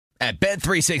At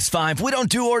Bet365, we don't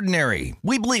do ordinary.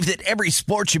 We believe that every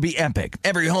sport should be epic.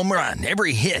 Every home run,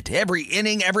 every hit, every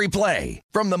inning, every play.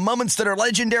 From the moments that are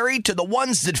legendary to the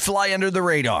ones that fly under the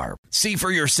radar. See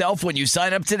for yourself when you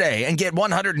sign up today and get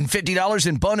 $150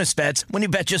 in bonus bets when you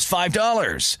bet just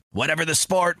 $5. Whatever the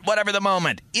sport, whatever the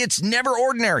moment, it's never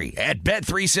ordinary at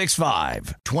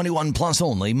Bet365. 21 plus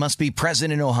only. Must be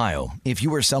present in Ohio. If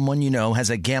you or someone you know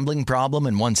has a gambling problem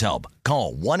and wants help,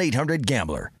 call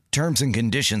 1-800-GAMBLER. Terms and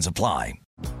conditions apply.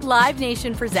 Live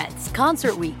Nation presents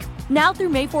Concert Week. Now through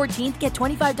May 14th, get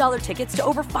 $25 tickets to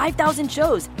over 5,000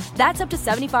 shows. That's up to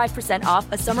 75%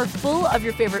 off a summer full of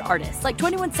your favorite artists like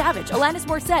 21 Savage, Alanis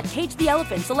Morissette, Cage the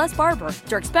Elephant, Celeste Barber,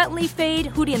 Dierks Bentley, Fade,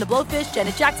 Hootie and the Blowfish,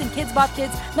 Janet Jackson, Kids Bop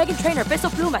Kids, Meghan Trainor, Peso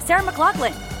Pluma, Sarah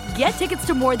McLachlan. Get tickets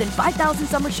to more than 5,000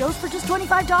 summer shows for just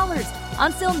 $25.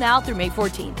 On sale now through May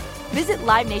 14th. Visit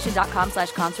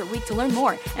LiveNation.com/Concert Week to learn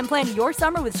more and plan your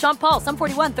summer with Sean Paul, Sum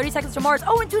 41, 30 Seconds to Mars,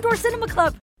 and Two Door Cinema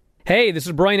Club. Hey, this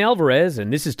is Brian Alvarez,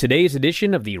 and this is today's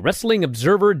edition of the Wrestling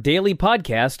Observer Daily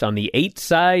Podcast on the 8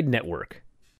 Side Network.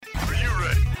 Are you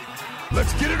ready?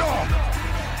 Let's get it on!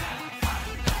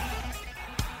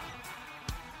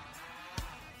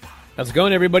 How's it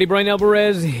going, everybody? Brian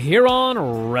Alvarez here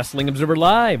on Wrestling Observer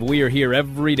Live. We are here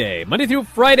every day, Monday through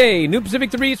Friday, noon Pacific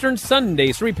 3 Eastern,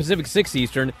 Sunday 3 Pacific 6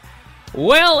 Eastern.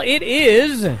 Well, it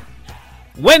is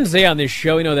Wednesday on this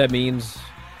show. You know what that means.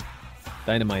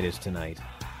 Dynamite is tonight.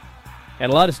 Had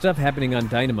a lot of stuff happening on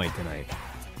Dynamite tonight.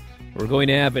 We're going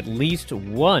to have at least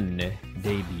one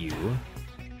debut,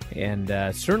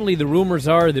 and certainly the rumors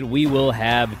are that we will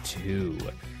have two.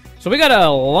 So we got a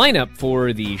lineup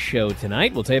for the show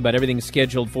tonight. We'll tell you about everything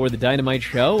scheduled for the Dynamite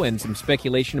show and some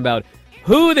speculation about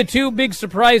who the two big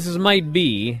surprises might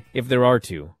be, if there are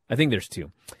two. I think there's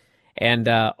two. And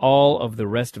all of the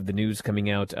rest of the news coming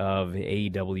out of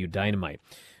AEW Dynamite.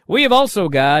 We have also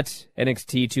got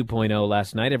NXT 2.0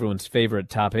 last night, everyone's favorite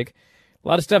topic. A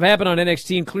lot of stuff happened on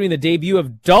NXT, including the debut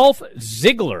of Dolph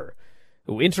Ziggler,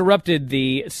 who interrupted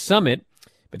the summit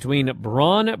between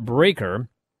Braun Breaker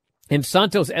and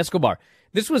Santos Escobar.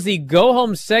 This was the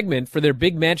go-home segment for their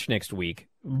big match next week,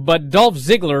 but Dolph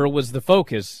Ziggler was the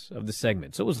focus of the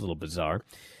segment, so it was a little bizarre.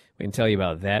 We can tell you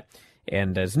about that.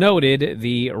 And as noted,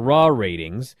 the Raw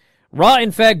ratings. Raw,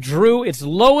 in fact, drew its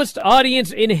lowest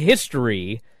audience in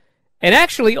history, and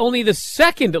actually only the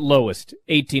second lowest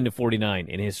 18 to 49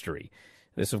 in history.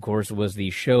 This, of course, was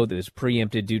the show that was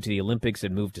preempted due to the Olympics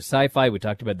and moved to Sci-Fi. We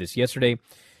talked about this yesterday.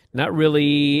 Not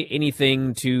really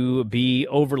anything to be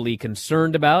overly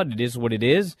concerned about. It is what it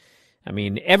is. I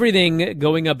mean, everything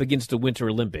going up against the Winter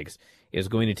Olympics is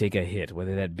going to take a hit,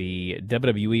 whether that be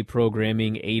WWE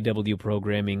programming, AEW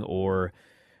programming, or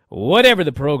whatever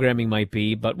the programming might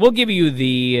be. But we'll give you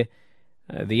the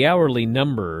hourly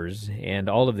numbers and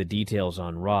all of the details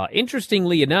on Raw.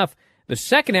 Interestingly enough, the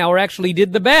second hour actually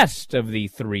did the best of the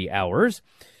 3 hours.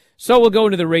 So we'll go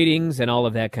into the ratings and all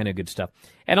of that kind of good stuff.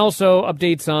 And also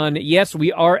updates on, yes,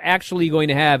 we are actually going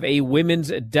to have a Women's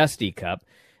Dusty Cup.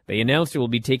 They announced it will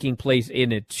be taking place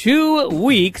in 2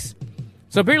 weeks.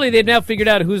 So apparently they've now figured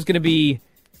out who's going to be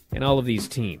in all of these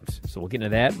teams. So we'll get into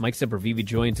that. Mike Sempervive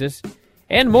joins us.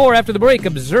 And more after the break.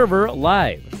 Observer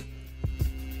Live.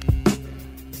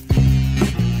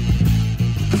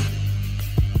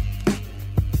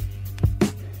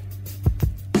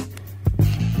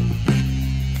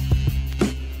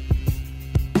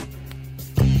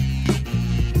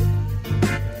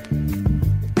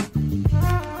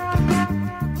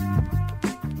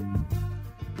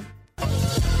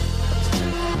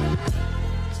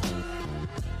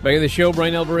 Back to the show,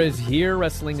 Brian Alvarez here,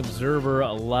 Wrestling Observer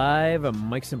Live. I'm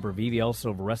Mike Sempervive,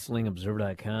 also of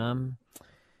WrestlingObserver.com.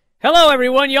 Hello,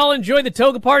 everyone. Y'all enjoyed the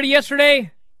toga party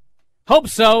yesterday? Hope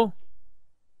so.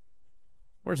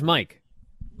 Where's Mike?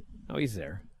 Oh, he's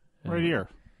there. Right here.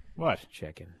 What? Just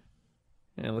checking.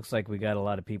 Yeah, it looks like we got a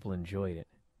lot of people enjoyed it.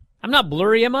 I'm not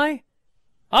blurry, am I?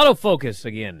 Autofocus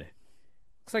again.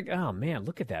 Looks like, oh man,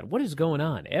 look at that. What is going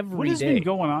on every day? What has been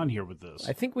going on here with this?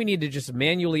 I think we need to just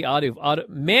manually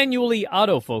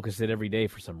autofocus it every day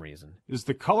for some reason. Is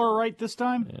the color right this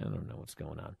time? I don't know what's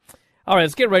going on. All right,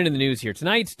 let's get right into the news here.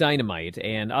 Tonight's Dynamite,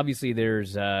 and obviously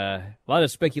there's a lot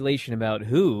of speculation about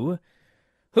who's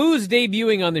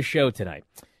debuting on the show tonight.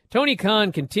 Tony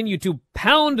Khan continued to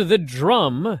pound the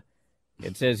drum,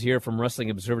 it says here from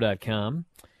WrestlingObserver.com,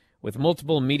 with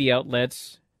multiple media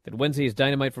outlets that Wednesday's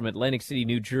Dynamite from Atlantic City,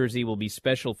 New Jersey will be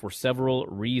special for several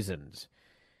reasons.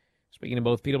 Speaking to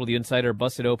both PW Insider,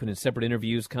 Busted Open, in separate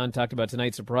interviews, Khan talked about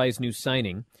tonight's surprise new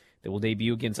signing that will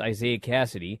debut against Isaiah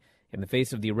Cassidy in the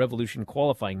face of the Revolution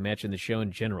qualifying match in the show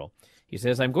in general. He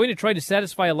says, I'm going to try to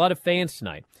satisfy a lot of fans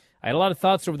tonight. I had a lot of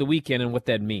thoughts over the weekend on what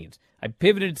that means. I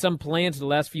pivoted some plans in the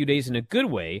last few days in a good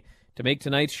way to make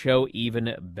tonight's show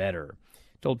even better.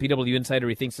 Told PW Insider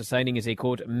he thinks the signing is a,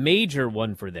 quote, major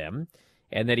one for them,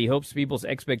 and that he hopes people's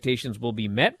expectations will be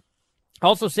met.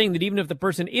 Also saying that even if the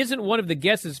person isn't one of the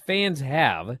guesses fans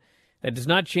have, that does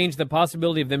not change the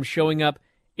possibility of them showing up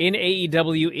in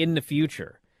AEW in the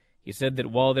future. He said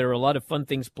that while there are a lot of fun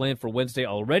things planned for Wednesday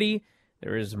already,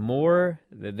 there is more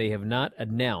that they have not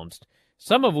announced,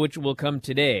 some of which will come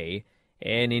today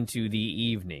and into the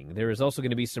evening. There is also going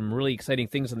to be some really exciting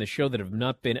things on the show that have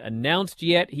not been announced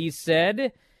yet, he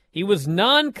said. He was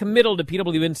non-committal to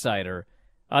PW Insider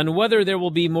on whether there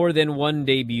will be more than one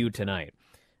debut tonight.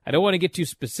 I don't want to get too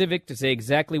specific to say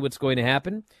exactly what's going to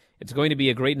happen. It's going to be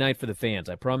a great night for the fans.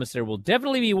 I promise there will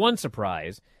definitely be one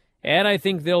surprise, and I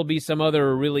think there'll be some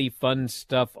other really fun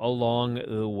stuff along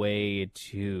the way,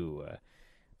 too.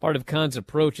 Part of Khan's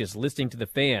approach is listening to the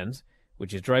fans,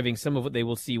 which is driving some of what they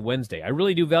will see Wednesday. I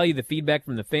really do value the feedback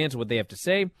from the fans and what they have to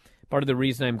say. Part of the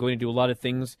reason I'm going to do a lot of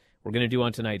things we're going to do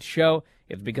on tonight's show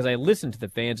is because I listen to the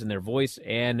fans and their voice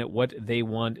and what they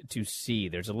want to see.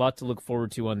 There's a lot to look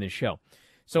forward to on this show.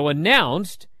 So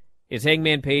announced is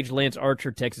Hangman Page, Lance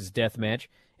Archer, Texas Death Match,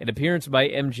 an appearance by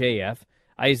MJF,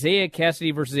 Isaiah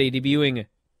Cassidy versus a debuting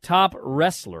top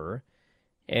wrestler,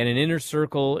 and an Inner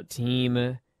Circle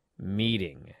team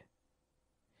meeting.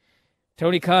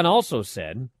 Tony Khan also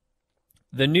said,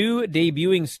 the new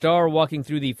debuting star walking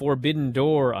through the Forbidden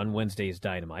Door on Wednesday's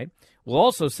Dynamite will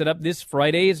also set up this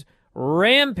Friday's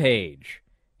Rampage.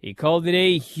 He called it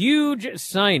a huge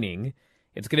signing.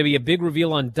 It's going to be a big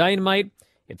reveal on Dynamite.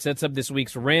 It sets up this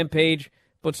week's Rampage,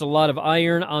 puts a lot of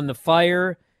iron on the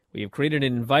fire. We have created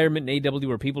an environment in AEW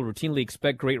where people routinely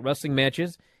expect great wrestling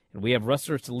matches, and we have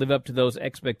wrestlers to live up to those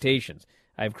expectations.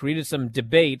 I've created some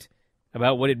debate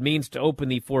about what it means to open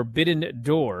the Forbidden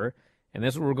Door, and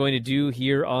that's what we're going to do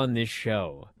here on this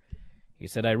show. He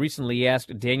said, I recently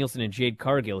asked Danielson and Jade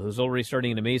Cargill, who's already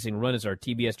starting an amazing run as our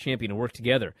TBS champion, to work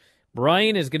together.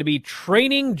 Brian is going to be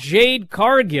training Jade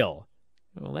Cargill.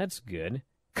 Well, that's good.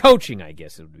 Coaching, I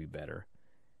guess it would be better.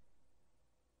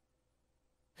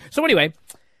 So anyway,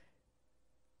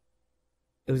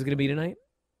 who's it going to be tonight?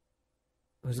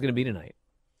 Who's it going to be tonight?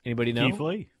 Anybody know? Keith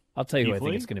Lee. I'll tell you who I Keith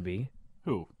think Lee? it's going to be.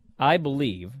 Who? I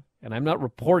believe, and I'm not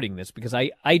reporting this because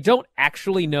I don't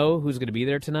actually know who's going to be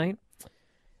there tonight,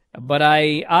 but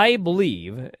I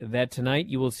believe that tonight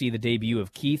you will see the debut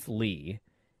of Keith Lee,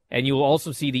 and you will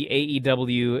also see the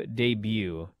AEW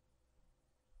debut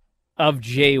of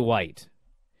Jay White.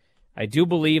 I do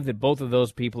believe that both of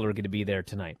those people are going to be there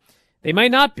tonight. They might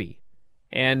not be.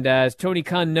 And as Tony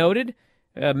Khan noted,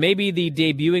 maybe the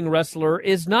debuting wrestler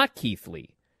is not Keith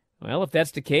Lee. Well, if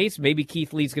that's the case, maybe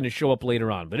Keith Lee's going to show up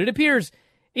later on. But it appears,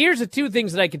 here's the two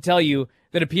things that I can tell you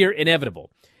that appear inevitable.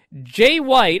 Jay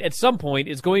White, at some point,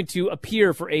 is going to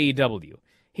appear for AEW.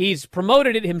 He's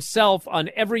promoted it himself on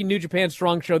every New Japan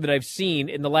Strong show that I've seen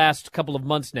in the last couple of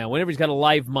months now, whenever he's got a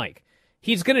live mic.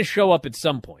 He's going to show up at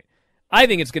some point. I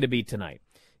think it's going to be tonight.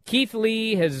 Keith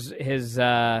Lee he's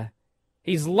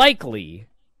likely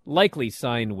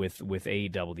signed with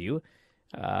AEW.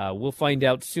 We'll find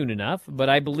out soon enough, but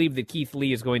I believe that Keith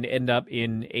Lee is going to end up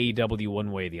in AEW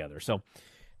one way or the other. So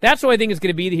that's who I think is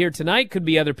going to be here tonight. Could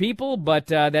be other people, but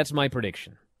that's my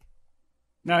prediction.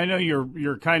 Now, I know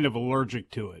you're kind of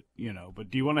allergic to it, but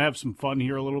do you want to have some fun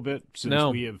here a little bit?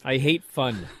 No, I hate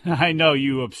fun. I know,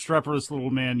 you obstreperous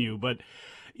little man, you. But,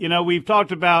 we've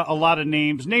talked about a lot of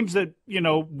names that,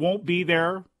 won't be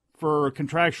there for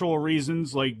contractual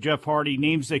reasons, like Jeff Hardy,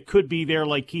 names that could be there,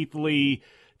 like Keith Lee,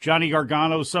 Johnny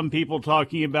Gargano, some people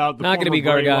talking about the not going to be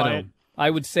Gargano. Wyatt. I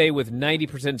would say with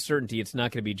 90% certainty it's not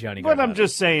going to be Johnny Gargano. But I'm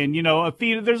just saying,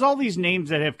 there's all these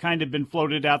names that have kind of been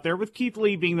floated out there, with Keith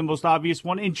Lee being the most obvious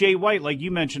one, and Jay White, like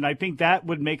you mentioned. I think that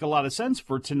would make a lot of sense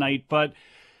for tonight, but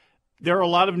there are a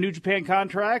lot of New Japan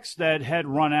contracts that had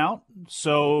run out.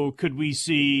 So could we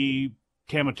see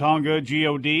Tama Tonga,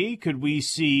 G.O.D.? Could we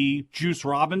see Juice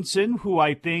Robinson,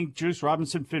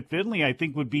 Fit Finley, I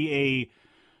think would be a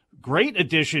great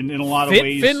addition in a lot of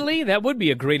ways. Finley? That would be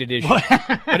a great addition.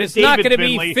 But it's not going to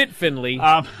be Fit Finley.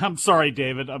 I'm sorry,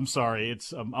 David. I'm sorry.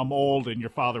 I'm old and your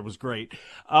father was great.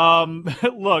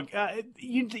 Look,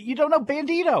 you don't know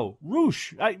Bandito,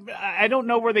 Roosh. I don't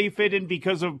know where they fit in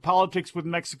because of politics with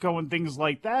Mexico and things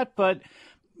like that, but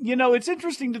it's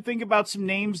interesting to think about some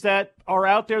names that are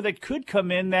out there that could come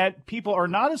in that people are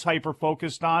not as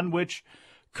hyper-focused on, which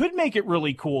could make it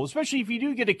really cool, especially if you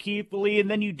do get a Keith Lee and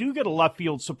then you do get a left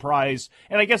field surprise.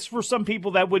 And I guess for some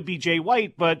people that would be Jay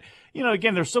White, but,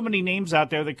 again, there's so many names out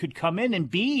there that could come in and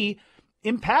be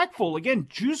impactful. Again,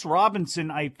 Juice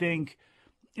Robinson, I think,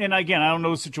 and again, I don't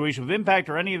know the situation with Impact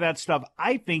or any of that stuff.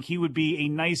 I think he would be a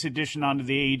nice addition onto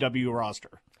the AEW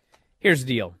roster. Here's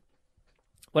the deal.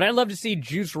 Would I love to see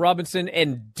Juice Robinson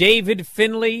and David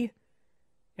Finlay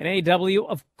in AEW?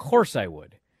 Of course I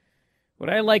would. Would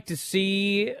I like to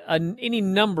see any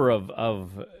number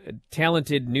of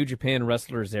talented New Japan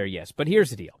wrestlers there? Yes. But here's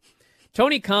the deal.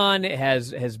 Tony Khan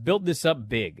has built this up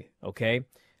big, okay?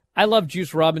 I love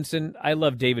Juice Robinson. I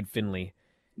love David Finlay.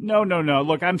 No.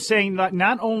 Look, I'm saying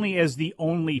not only as the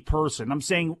only person. I'm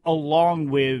saying along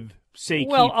with, say,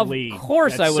 Keith Lee. Of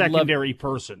course I would love... secondary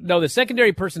person. No, the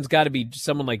secondary person's got to be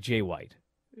someone like Jay White,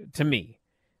 to me.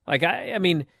 Like, I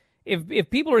mean, if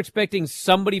people are expecting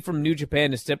somebody from New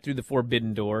Japan to step through the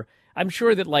forbidden door, I'm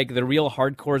sure that, like, the real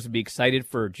hardcores would be excited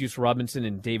for Juice Robinson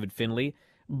and David Finlay.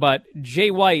 But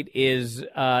Jay White is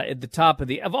at the top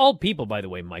of all people, by the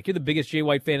way, Mike. You're the biggest Jay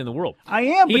White fan in the world. I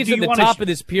am. He's at the top of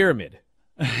this pyramid.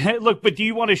 Look, but do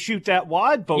you want to shoot that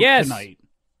wad boat tonight?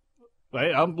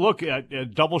 Look, a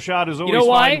double shot is always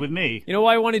fine with me. You know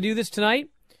why I want to do this tonight?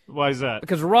 Why is that?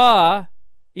 Because Raw,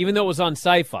 even though it was on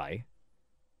Sci-Fi,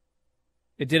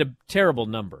 it did a terrible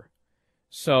number.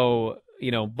 So,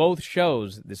 both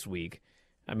shows this week.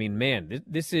 I mean, man,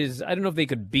 this is, I don't know if they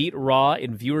could beat Raw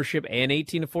in viewership and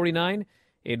 18 to 49.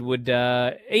 It would,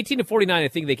 18 to 49, I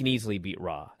think they can easily beat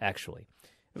Raw, actually.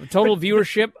 Total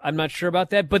viewership, I'm not sure about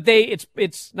that, but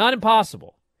it's not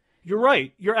impossible. You're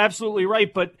right. You're absolutely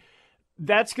right, but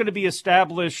that's going to be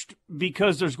established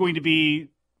because there's going to be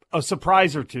a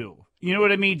surprise or two. You know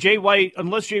what I mean? Jay White,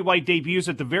 unless Jay White debuts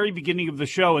at the very beginning of the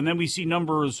show and then we see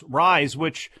numbers rise,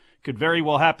 which could very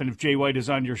well happen if Jay White is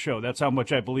on your show. That's how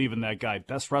much I believe in that guy.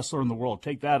 Best wrestler in the world.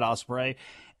 Take that, Ospreay.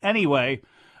 Anyway,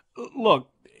 look,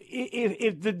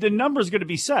 if the number is going to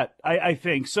be set, I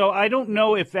think. So I don't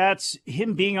know if that's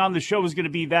him being on the show is going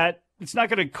to be that. It's not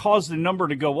going to cause the number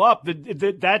to go up.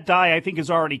 That die, I think,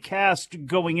 is already cast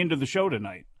going into the show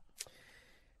tonight.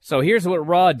 So here's what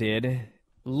Raw did.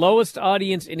 Lowest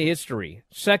audience in history.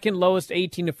 Second lowest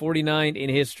 18 to 49 in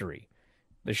history.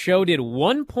 The show did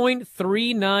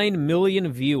 1.39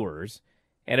 million viewers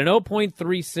at an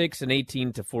 0.36 in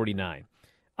 18 to 49.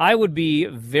 I would be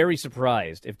very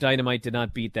surprised if Dynamite did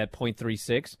not beat that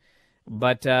 0.36,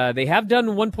 but they have done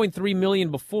 1.3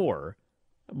 million before,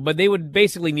 but they would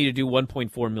basically need to do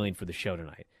 1.4 million for the show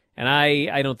tonight, and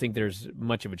I don't think there's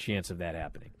much of a chance of that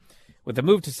happening. With the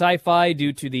move to Sci-Fi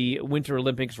due to the Winter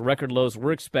Olympics, record lows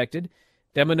were expected.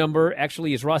 Demo number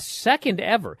actually is Raw's second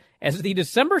ever, as the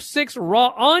December 6th Raw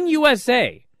on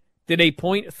USA did a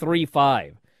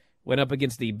 .35. Went up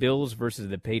against the Bills versus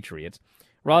the Patriots.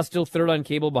 Raw still third on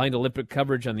cable behind Olympic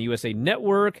coverage on the USA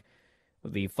Network,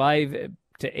 with the 5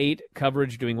 to 8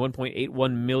 coverage doing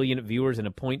 1.81 million viewers and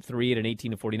a .38 at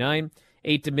 18 to 49.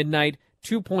 8 to midnight,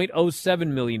 2.07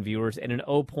 million viewers and an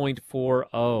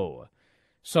 0.40.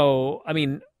 So, I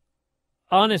mean,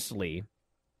 honestly,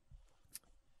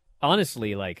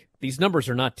 like, these numbers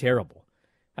are not terrible.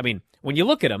 I mean, when you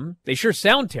look at them, they sure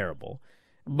sound terrible.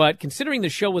 But considering the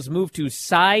show was moved to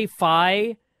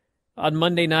Sci-Fi on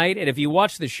Monday night, and if you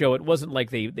watch the show, it wasn't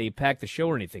like they packed the show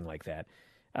or anything like that.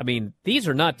 I mean, these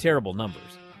are not terrible numbers.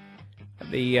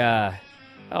 I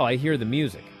hear the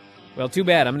music. Well, too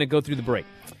bad. I'm going to go through the break.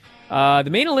 The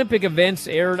main Olympic events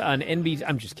aired on NBC.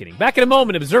 I'm just kidding. Back in a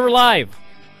moment, Observer Live.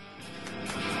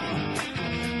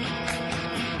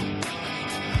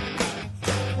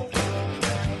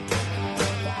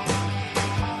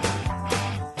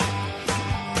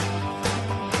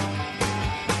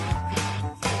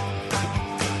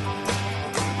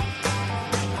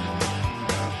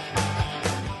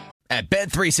 At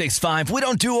Bet365, we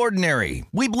don't do ordinary.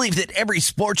 We believe that every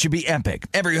sport should be epic.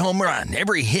 Every home run,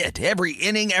 every hit, every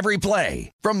inning, every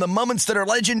play. From the moments that are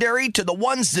legendary to the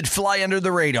ones that fly under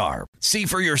the radar. See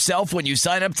for yourself when you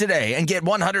sign up today and get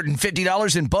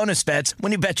 $150 in bonus bets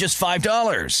when you bet just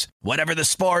 $5. Whatever the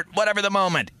sport, whatever the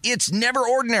moment, it's never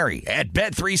ordinary at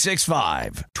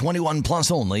Bet365. 21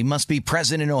 plus only. Must be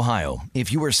present in Ohio.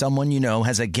 If you or someone you know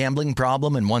has a gambling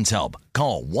problem and wants help,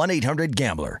 call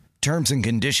 1-800-GAMBLER. Terms and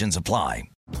conditions apply.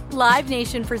 Live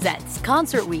Nation presents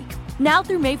Concert Week. Now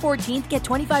through May 14th, get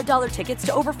 $25 tickets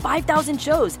to over 5,000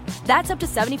 shows. That's up to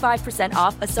 75%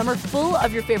 off a summer full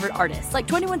of your favorite artists like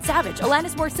 21 Savage,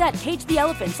 Alanis Morissette, Cage the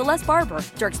Elephant, Celeste Barber,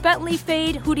 Dierks Bentley,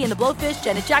 Fade, Hootie and the Blowfish,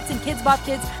 Janet Jackson, Kids Bop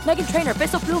Kids, Meghan Trainor,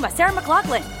 Peso Pluma, Sarah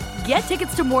McLachlan. Get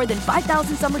tickets to more than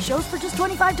 5,000 summer shows for just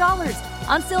 $25.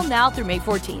 Until now through May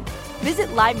 14th. Visit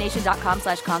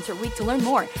LiveNation.com/Concert Week to learn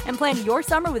more and plan your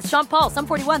summer with Sean Paul, Sum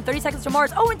 41, 30 Seconds to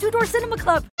Mars, and Two Door Cinema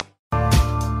Club.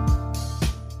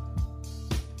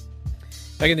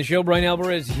 Back in the show, Brian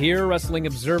Alvarez here, Wrestling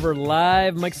Observer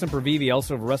Live. Mike Sempervive,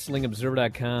 also of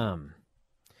WrestlingObserver.com.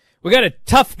 We got a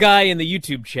tough guy in the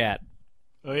YouTube chat.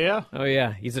 Oh, yeah? Oh,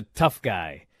 yeah. He's a tough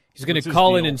guy. He's going What's to his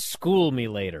call in deal? and school me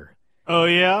later. Oh,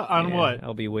 yeah? On Yeah, what?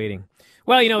 I'll be waiting.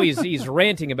 Well, he's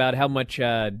ranting about how much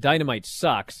Dynamite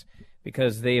sucks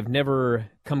because they have never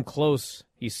come close,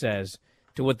 he says,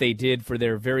 to what they did for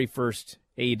their very first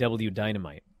AEW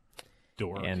Dynamite.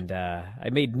 Dork. And I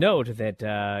made note that,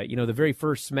 the very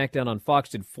first SmackDown on Fox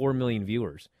did 4 million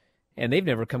viewers. And they've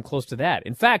never come close to that.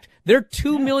 In fact, they're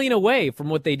 2 million away from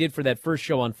what they did for that first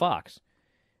show on Fox.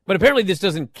 But apparently this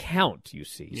doesn't count, you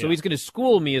see. So Yeah. he's going to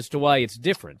school me as to why it's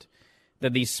different.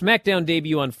 That the SmackDown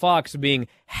debut on Fox being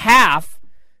half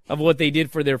of what they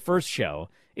did for their first show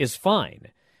is fine.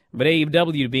 But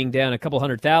AEW being down a couple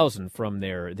 100,000 from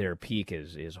their peak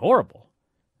is horrible.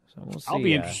 So we'll see. I'll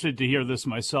be interested to hear this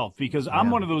myself because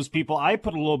I'm one of those people. I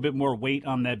put a little bit more weight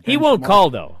on that. He won't benchmark. call,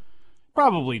 though.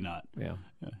 Probably not. Yeah.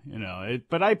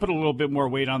 But I put a little bit more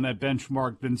weight on that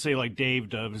benchmark than, say, like Dave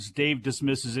does. Dave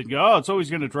dismisses it and go, it's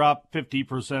always going to drop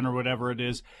 50% or whatever it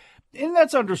is. And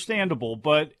that's understandable,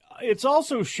 but it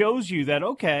also shows you that,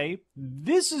 okay,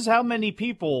 this is how many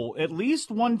people, at least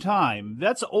one time,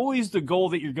 that's always the goal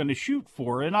that you're going to shoot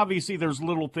for. And obviously there's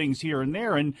little things here and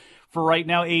there. And for right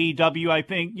now, AEW, I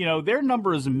think, their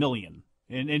number is 1 million.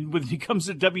 And when it comes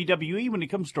to WWE, when it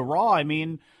comes to Raw, I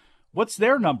mean, what's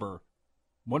their number?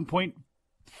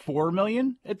 1.4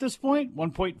 million at this point?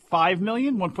 1.5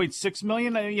 million? 1.6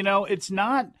 million? It's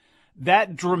not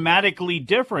that dramatically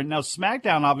different. Now,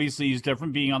 SmackDown obviously is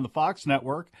different being on the Fox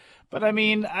network. But, I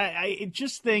mean, I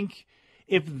just think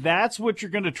if that's what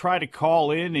you're going to try to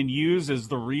call in and use as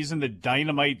the reason that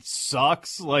Dynamite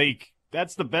sucks, like,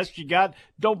 that's the best you got,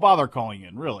 don't bother calling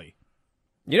in, really.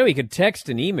 He could text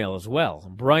and email as well.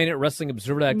 Brian at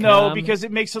WrestlingObserver.com. No, because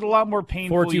it makes it a lot more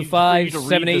painful for you to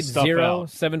read this stuff out.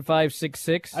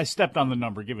 425-780-7566. I stepped on the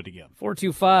number. Give it again.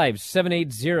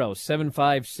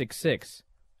 425-780-7566.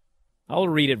 I'll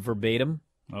read it verbatim.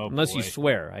 Oh, unless boy. you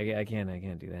swear. I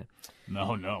can't do that.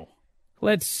 No.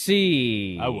 Let's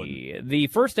see. I wouldn't. The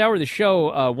first hour of the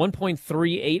show,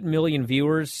 1.38 million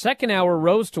viewers. Second hour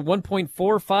rose to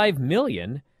 1.45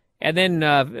 million. And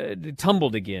then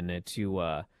tumbled again to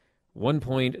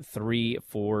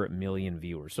 1.34 million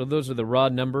viewers. So those are the raw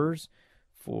numbers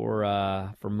for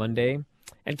Monday.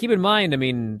 And keep in mind, I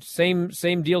mean, same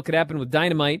deal could happen with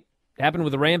Dynamite. Happened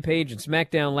with the Rampage and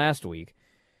SmackDown last week,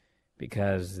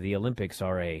 because the Olympics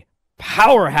are a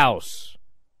powerhouse.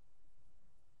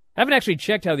 I haven't actually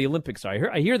checked how the Olympics are.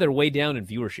 I hear they're way down in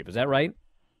viewership. Is that right?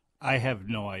 I have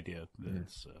no idea.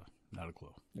 That's not a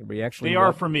clue. They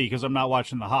are for me because I'm not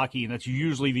watching the hockey, and that's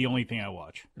usually the only thing I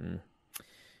watch.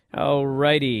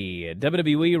 Alrighty.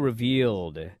 WWE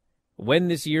revealed when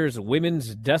this year's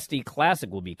Women's Dusty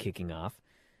Classic will be kicking off.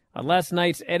 On last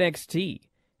night's NXT,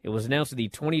 it was announced that the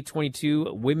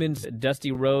 2022 Women's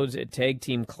Dusty Rhodes Tag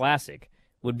Team Classic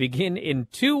would begin in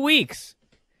 2 weeks.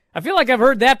 I feel like I've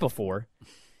heard that before.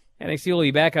 NXT will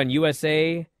be back on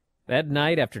USA that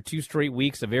night after 2 straight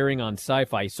weeks of airing on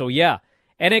Sci-Fi. So yeah,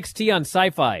 NXT on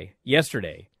Sci-Fi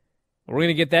yesterday. We're going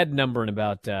to get that number in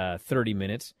about 30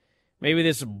 minutes. Maybe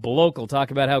this bloke will talk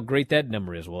about how great that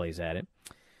number is while he's at it.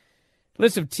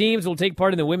 List of teams will take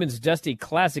part in the Women's Dusty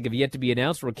Classic have yet to be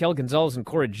announced. Raquel Gonzalez and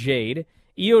Cora Jade,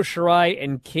 Io Shirai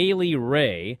and Kaylee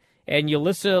Ray, and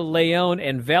Yulisa Leon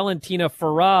and Valentina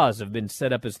Feroz have been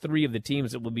set up as 3 of the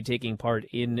teams that will be taking part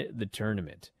in the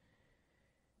tournament.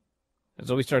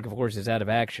 Zoe Stark, of course, is out of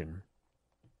action.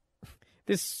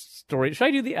 This story,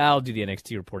 I'll do the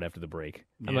NXT report after the break.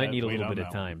 I might need a little bit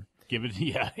of time. Give it,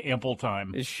 ample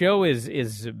time. This show is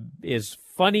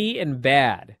funny and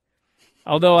bad.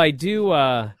 Although I do,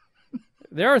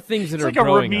 there are things that It's are like a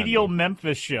growing remedial on me.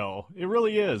 Memphis show. It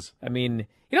really is. I mean,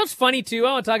 what's funny too?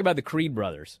 I want to talk about the Creed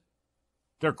brothers.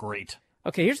 They're great.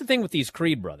 Okay, here's the thing with these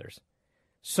Creed brothers.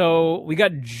 So we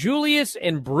got Julius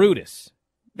and Brutus.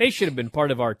 They should have been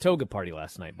part of our toga party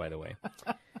last night, by the way.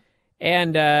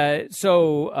 And if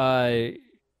I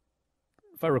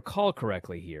recall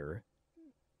correctly here,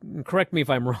 correct me if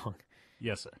I'm wrong.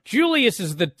 Yes, sir. Julius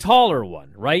is the taller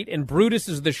one, right? And Brutus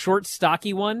is the short,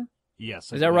 stocky one?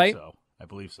 Yes. Is that right? So. I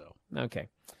believe so. Okay.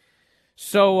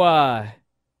 So I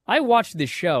watched this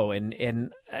show,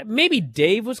 and maybe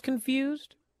Dave was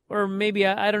confused, or maybe,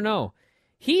 I don't know.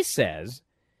 He says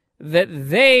that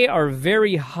they are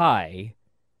very high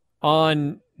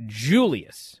on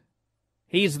Julius.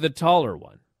 He's the taller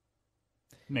one.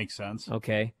 Makes sense.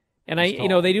 Okay. And He's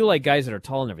tall. they do like guys that are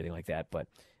tall and everything like that, but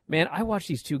man, I watch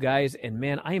these two guys, and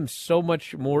man, I am so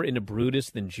much more into Brutus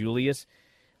than Julius.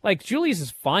 Like, Julius is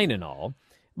fine and all,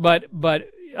 but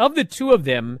of the two of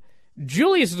them,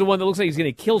 Julius is the one that looks like he's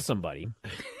going to kill somebody.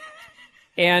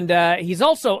 And he's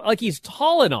also, like, he's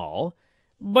tall and all,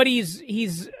 but he's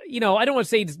I don't want to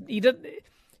say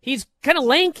he's kind of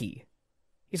lanky.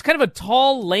 He's kind of a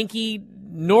tall, lanky,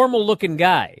 normal-looking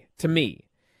guy to me.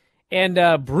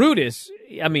 And Brutus,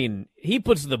 I mean, he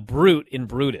puts the brute in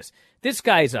Brutus. This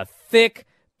guy's a thick,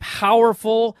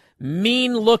 powerful,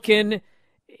 mean-looking,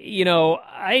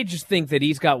 I just think that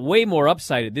he's got way more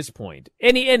upside at this point.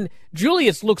 And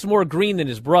Julius looks more green than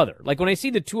his brother. Like, when I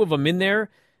see the two of them in there,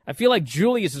 I feel like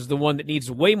Julius is the one that needs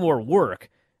way more work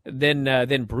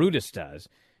than Brutus does.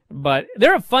 But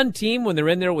they're a fun team when they're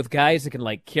in there with guys that can,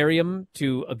 like, carry them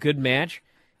to a good match.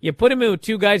 You put them in with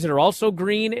two guys that are also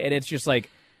green, and it's just like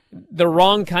the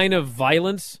wrong kind of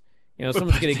violence.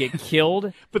 Someone's going to get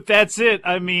killed. But that's it.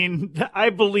 I mean,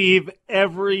 I believe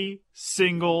every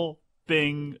single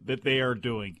thing that they are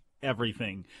doing.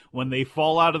 Everything. When they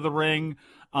fall out of the ring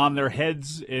on their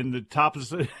heads and the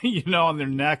tops, on their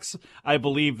necks, I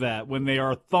believe that. When they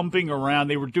are thumping around,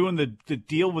 they were doing the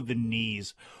deal with the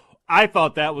knees. I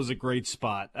thought that was a great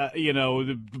spot.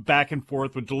 The back and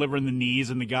forth with delivering the knees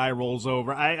and the guy rolls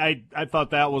over. I thought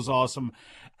that was awesome.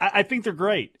 I think they're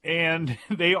great. And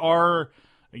they are,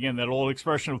 again, that old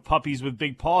expression of puppies with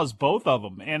big paws, both of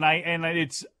them. And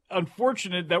it's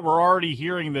unfortunate that we're already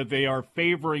hearing that they are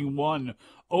favoring one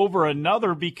over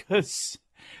another, because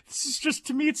this is just,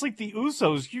 to me, it's like the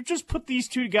Usos. You just put these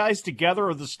two guys together,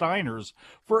 or the Steiners,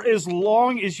 for as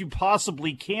long as you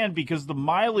possibly can, because the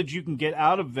mileage you can get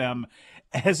out of them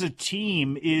as a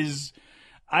team is,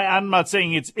 I'm not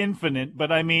saying it's infinite,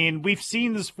 but I mean, we've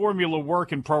seen this formula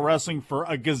work in pro wrestling for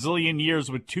a gazillion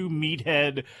years with two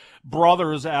meathead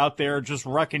brothers out there just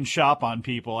wrecking shop on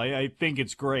people. I think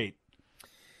it's great.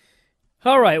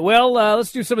 All right, well,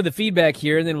 let's do some of the feedback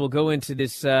here, and then we'll go into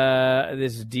this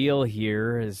deal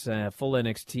here, this full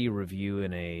NXT review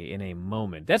in a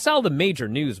moment. That's all the major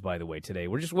news, by the way, today.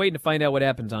 We're just waiting to find out what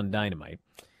happens on Dynamite.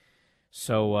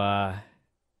 So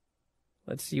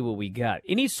let's see what we got.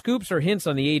 Any scoops or hints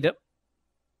on the AEW?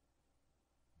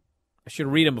 I should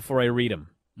read them before I read them.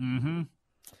 Mm-hmm.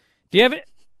 Do you have it?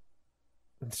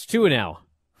 It's 2 now.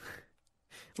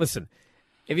 Listen,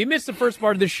 if you missed the first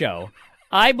part of the show,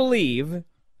 I believe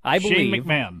Shane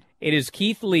McMahon. It is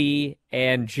Keith Lee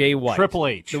and Jay White. Triple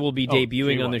H. That will be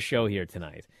debuting on the show here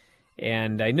tonight.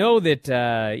 And I know that,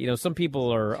 some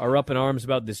people are up in arms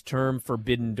about this term,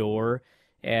 Forbidden Door.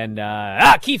 And,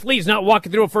 Keith Lee's not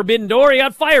walking through a forbidden door. He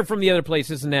got fired from the other place,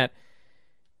 isn't that?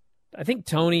 I think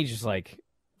Tony just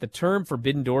the term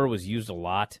Forbidden Door was used a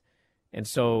lot. And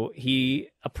so he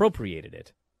appropriated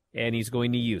it. And he's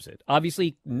going to use it.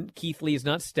 Obviously, Keith Lee is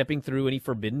not stepping through any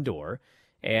forbidden door.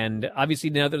 And obviously,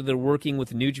 now that they're working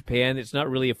with New Japan, it's not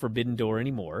really a forbidden door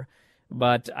anymore.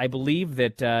 But I believe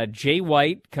that Jay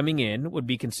White coming in would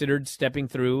be considered stepping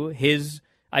through his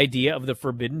idea of the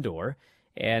forbidden door.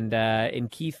 And in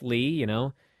Keith Lee, I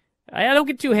don't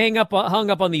get too hung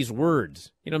up on these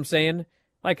words. You know what I'm saying?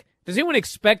 Like, does anyone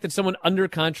expect that someone under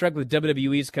contract with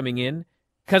WWE is coming in?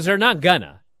 Because they're not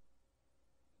gonna.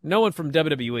 No one from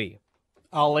WWE.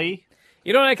 Ali?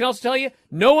 You know what I can also tell you?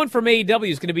 No one from AEW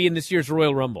is going to be in this year's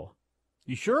Royal Rumble.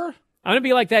 You sure? I'm going to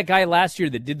be like that guy last year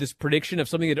that did this prediction of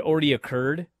something that already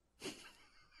occurred.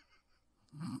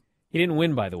 He didn't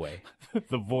win, by the way.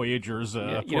 The Voyagers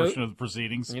portion of the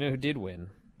proceedings. You know who did win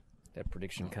that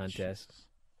prediction contest? Jesus.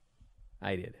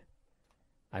 I did.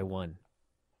 I won.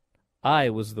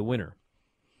 I was the winner.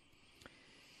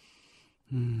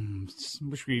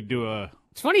 Wish we could do a...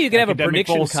 It's funny you can have a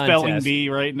prediction contest. Spelling bee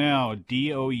right now.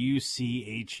 Douche.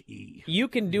 You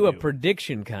can do a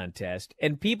prediction contest,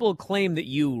 and people claim that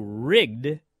you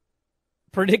rigged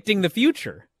predicting the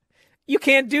future. You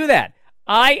can't do that.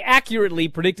 I accurately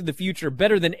predicted the future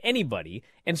better than anybody,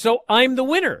 and so I'm the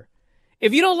winner.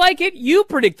 If you don't like it, you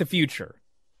predict the future.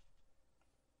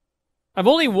 I've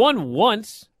only won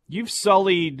once. You've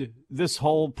sullied this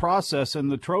whole process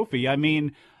and the trophy. I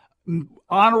mean,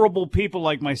 honorable people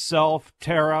like myself,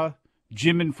 Tara,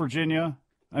 Jim in Virginia.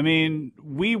 I mean,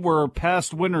 we were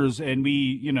past winners, and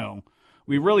we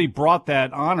really brought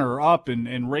that honor up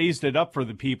and raised it up for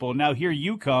the people. Now here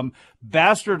you come,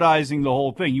 bastardizing the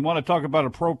whole thing. You want to talk about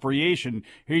appropriation.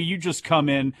 Here you just come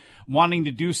in wanting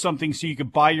to do something so you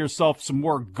could buy yourself some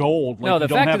more gold. No, the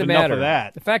fact of the matter,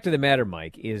 that. The fact of the matter,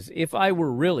 Mike, is if I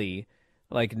were really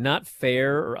not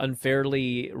fair or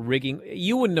unfairly rigging,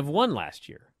 you wouldn't have won last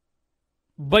year.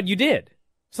 But you did.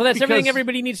 So that's everything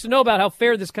everybody needs to know about how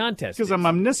fair this contest is. Because I'm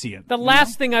omniscient. The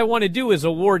last thing I want to do is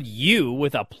award you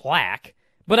with a plaque.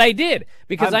 But I did,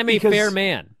 because I'm a fair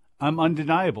man. I'm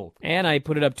undeniable. And I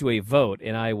put it up to a vote,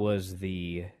 and I was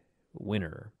the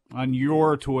winner. On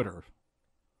your Twitter.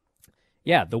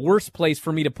 Yeah, the worst place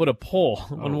for me to put a poll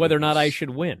on whether or not I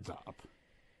should win. Stop.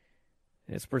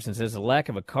 This person says the lack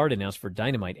of a card announced for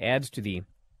Dynamite adds to the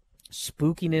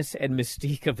spookiness and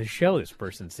mystique of the show, this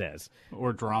person says.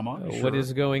 Or drama. What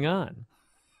is going on?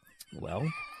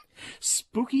 Well,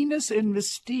 spookiness and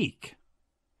mystique.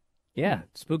 Yeah,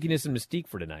 spookiness and mystique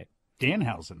for tonight.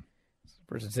 Danhausen. This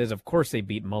person says, of course they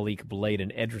beat Malik Blade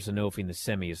and Edris Anofi in the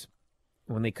semis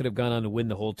when they could have gone on to win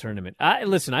the whole tournament.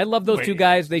 Listen, I love those two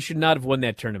guys. They should not have won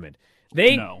that tournament.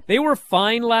 They were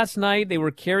fine last night. They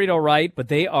were carried all right, but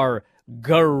they are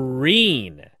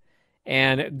green.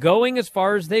 And going as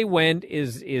far as they went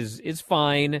is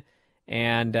fine.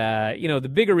 And,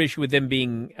 the bigger issue with them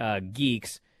being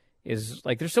geeks is,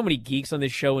 like, there's so many geeks on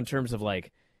this show in terms of,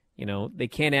 like, they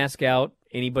can't ask out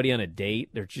anybody on a date.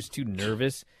 They're just too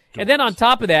nervous. And then on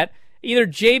top of that, either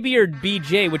JB or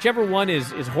BJ, whichever one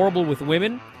is horrible with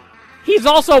women, he's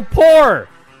also poor.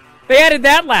 They added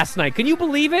that last night. Can you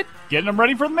believe it? Getting them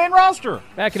ready for the main roster.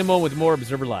 Back in a moment with more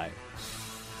Observer Live.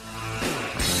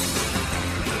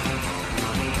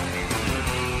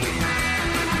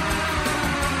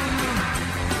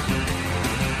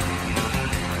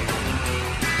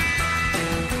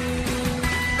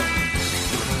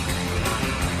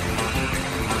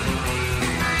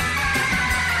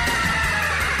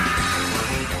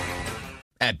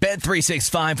 At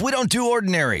Bet365, we don't do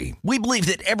ordinary. We believe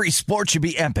that every sport should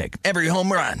be epic. Every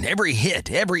home run, every hit,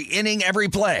 every inning, every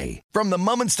play. From the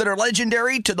moments that are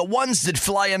legendary to the ones that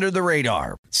fly under the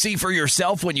radar. See for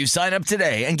yourself when you sign up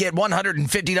today and get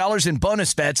 $150 in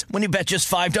bonus bets when you bet just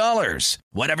 $5.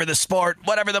 Whatever the sport,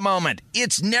 whatever the moment,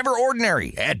 it's never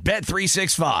ordinary at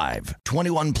Bet365.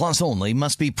 21 plus only.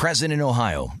 Must be present in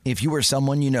Ohio. If you or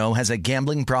someone you know has a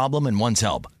gambling problem and wants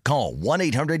help, call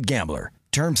 1-800-GAMBLER.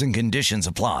 Terms and conditions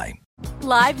apply.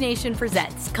 Live Nation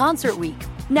presents Concert Week.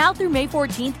 Now through May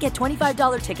 14th, get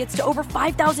 $25 tickets to over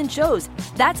 5,000 shows.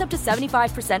 That's up to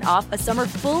 75% off a summer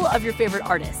full of your favorite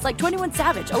artists like 21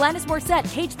 Savage, Alanis Morissette,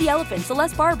 Cage the Elephant,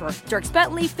 Celeste Barber, Dierks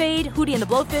Bentley, Fade, Hootie and the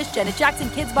Blowfish, Janet Jackson,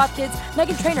 Kids Bop Kids,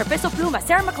 Meghan Trainor, Peso Pluma,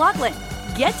 Sarah McLachlan.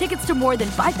 Get tickets to more than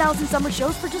 5,000 summer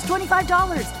shows for just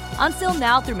 $25. On sale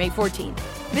now through May 14th.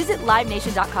 Visit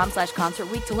LiveNation.com/Concert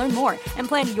Week to learn more and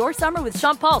plan your summer with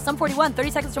Sean Paul, Sum 41,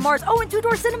 30 Seconds to Mars, and Two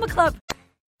Door Cinema Club.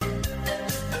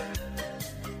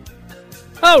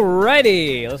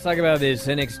 Alrighty, let's talk about this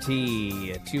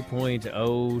NXT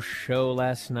 2.0 show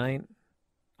last night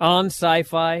on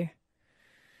Sci-Fi.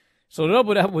 So it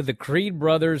opened up with the Creed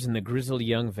brothers and the Grizzled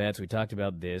Young Vets. We talked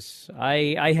about this.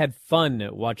 I had fun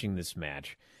watching this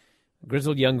match.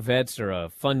 Grizzled Young Vets are a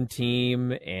fun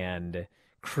team, and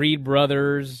Creed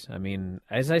brothers, I mean,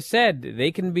 as I said,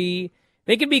 they can be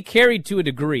carried to a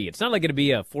degree. It's not like it'll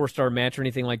be a 4-star match or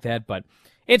anything like that, but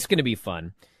it's going to be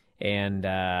fun. And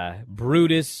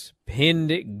Brutus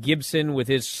pinned Gibson with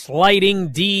his sliding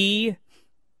D,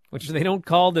 which they don't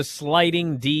call the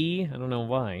sliding D. I don't know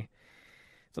why.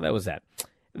 So that was that.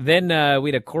 Then we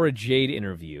had a Cora Jade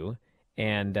interview,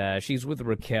 and she's with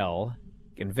Raquel,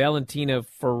 and Valentina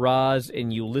Feroz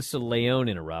and Yulissa Leon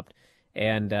interrupt,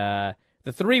 and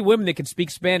the three women that can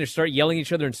speak Spanish start yelling at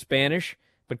each other in Spanish,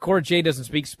 but Cora Jade doesn't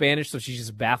speak Spanish, so she's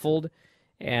just baffled.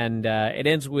 And it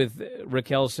ends with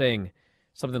Raquel saying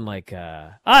something like,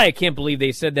 I can't believe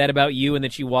they said that about you, and then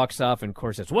she walks off, and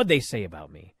Cora says, what'd they say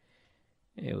about me?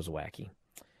 It was wacky.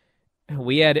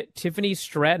 We had Tiffany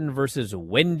Stratton versus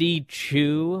Wendy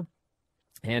Chu,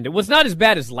 and it was not as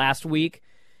bad as last week,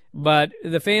 but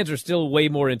the fans are still way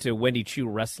more into Wendy Chu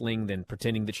wrestling than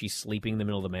pretending that she's sleeping in the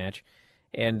middle of the match.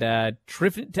 And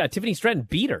Tiffany Stratton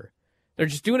beat her. They're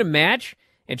just doing a match,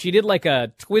 and she did like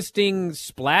a twisting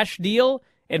splash deal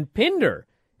and pinned her.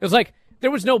 It was like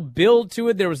there was no build to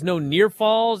it. There was no near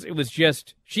falls. It was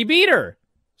just she beat her.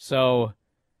 So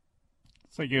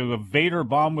it's like it was a Vader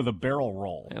bomb with a barrel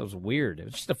roll. That was weird. It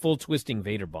was just a full twisting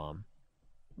Vader bomb.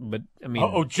 But I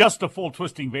mean, just a full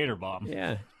twisting Vader bomb.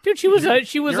 Yeah, dude, she was a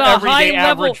high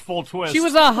level full twist. She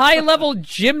was a high level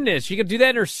gymnast. She could do that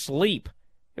in her sleep.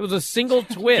 It was a single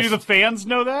twist. Do the fans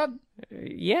know that?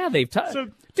 Yeah, they've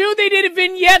dude, they did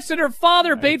vignettes, and her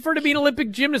father paid for her to be an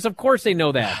Olympic gymnast. Of course they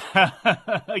know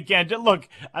that. Again, look,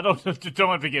 I don't have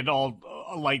to get all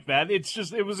like that. It's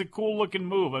just it was a cool looking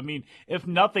move. I mean, if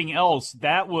nothing else,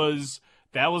 that was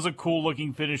a cool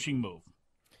looking finishing move.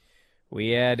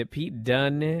 We had Pete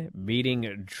Dunne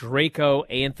beating Draco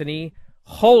Anthony.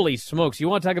 Holy smokes! You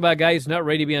want to talk about a guy who's not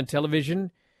ready to be on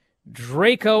television?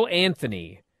 Draco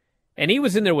Anthony. And he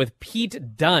was in there with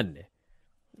Pete Dunne.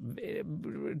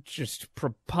 Just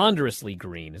preponderously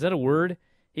green. Is that a word?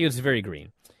 He was very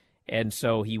green. And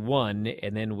so he won.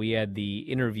 And then we had the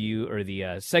interview or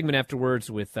the segment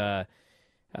afterwards with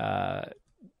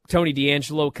Tony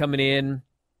D'Angelo coming in,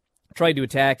 tried to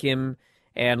attack him.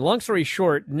 And long story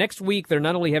short, next week they're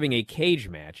not only having a cage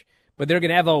match, but they're going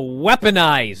to have a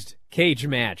weaponized cage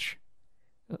match,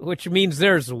 which means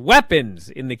there's weapons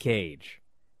in the cage.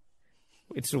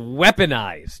 It's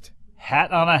weaponized.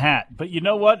 Hat on a hat. But you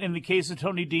know what? In the case of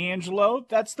Tony D'Angelo,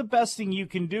 that's the best thing you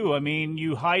can do. I mean,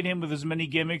 you hide him with as many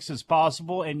gimmicks as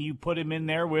possible, and you put him in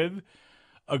there with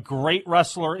a great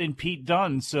wrestler in Pete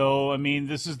Dunne. So, I mean,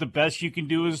 this is the best you can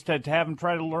do, is to have him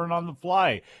try to learn on the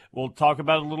fly. We'll talk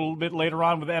about it a little bit later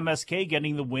on with MSK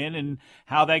getting the win and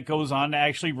how that goes on to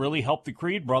actually really help the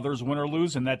Creed brothers win or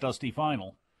lose in that Dusty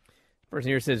final. Person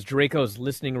here says Draco's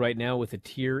listening right now with a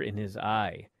tear in his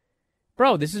eye.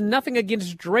 Bro, this is nothing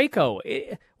against Draco.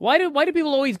 Why do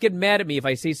people always get mad at me if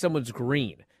I say someone's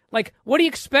green? Like, what do you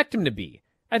expect him to be?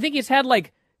 I think he's had,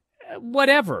 like,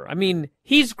 whatever. I mean,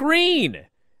 he's green.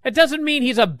 It doesn't mean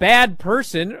he's a bad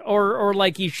person or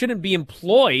like he shouldn't be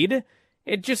employed.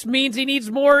 It just means he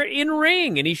needs more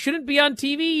in-ring and he shouldn't be on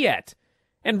TV yet.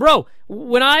 And, bro,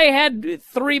 when I had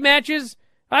 3 matches,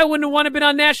 I wouldn't have wanted to be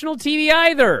on national TV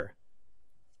either.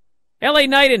 LA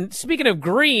Knight, and speaking of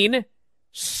green,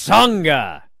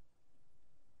 Sangha.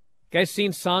 Guys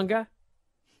seen Sangha?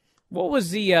 What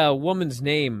was the woman's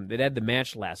name that had the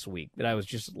match last week that I was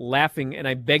just laughing and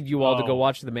I begged you all to go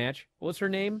watch the match? What's her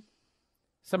name?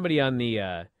 Somebody on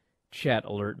the chat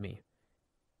alert me.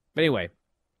 But anyway,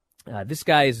 this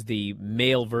guy is the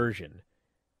male version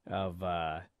of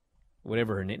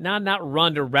whatever her name. Not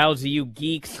Ronda Rousey, you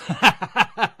geeks.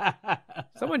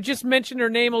 Someone just mentioned her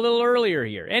name a little earlier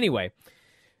here. Anyway,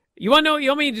 you want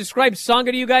me to describe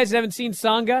Sangha to you guys that haven't seen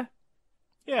Sangha?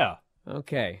 Yeah.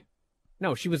 Okay.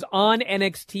 No, she was on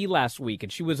NXT last week,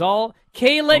 and she was all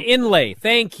Kayla Inlay.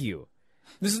 Thank you.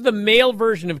 This is the male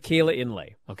version of Kayla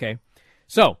Inlay, okay?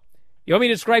 So, you want me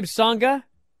to describe Sangha?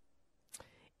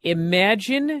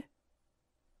 Imagine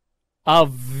a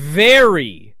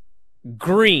very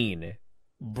green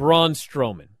Braun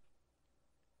Strowman.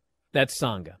 That's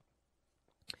Sangha.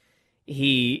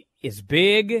 He is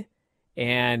big,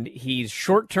 and he's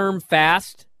short-term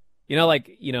fast.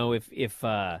 If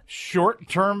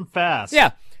short-term fast.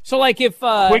 Yeah. So, like, if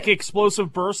quick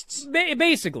explosive bursts.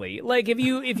 Basically, like if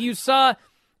you saw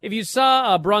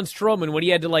Braun Strowman when he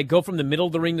had to like go from the middle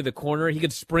of the ring to the corner, he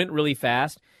could sprint really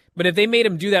fast. But if they made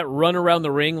him do that run around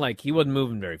the ring, like he wasn't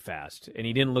moving very fast and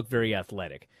he didn't look very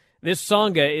athletic. This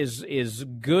Sangha is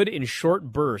good in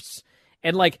short bursts.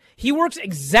 And, like, he works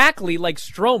exactly like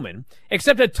Strowman,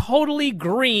 except a totally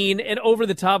green and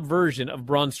over-the-top version of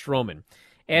Braun Strowman.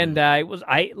 And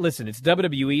listen, it's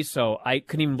WWE, so I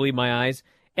couldn't even believe my eyes.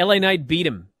 LA Knight beat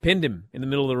him, pinned him in the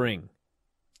middle of the ring.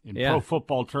 In pro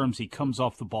football terms, he comes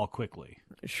off the ball quickly.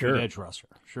 Sure. Good edge rusher.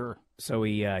 Sure. So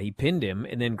he pinned him,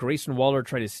 and then Grayson Waller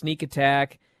tried a sneak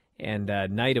attack, and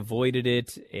Knight avoided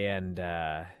it, and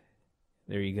there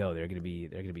you go. They're gonna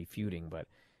be feuding, but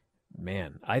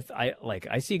man,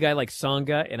 I see a guy like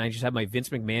Sangha, and I just have my Vince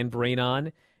McMahon brain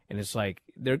on, and it's like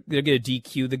they're gonna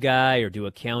DQ the guy or do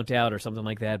a count out or something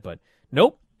like that, but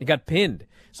nope, he got pinned.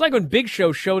 It's like when Big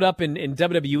Show showed up in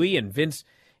WWE and Vince,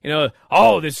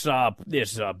 this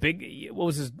big, what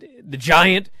was the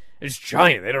Giant? It's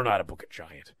Giant. They don't know how to book a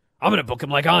Giant. I'm gonna book him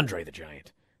like Andre the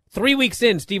Giant. 3 weeks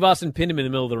in, Steve Austin pinned him in the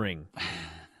middle of the ring.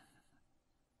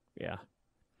 Yeah.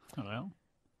 Well,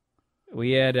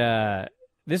 we had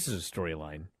this is a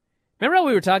storyline. Remember how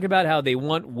we were talking about how they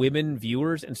want women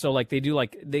viewers, and so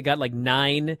they got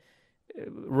 9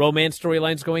 romance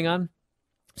storylines going on.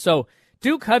 So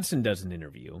Duke Hudson does an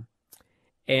interview,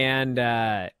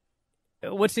 and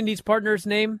what's Indy's partner's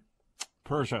name?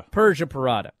 Persia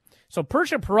Parada. So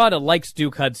Persia Parada likes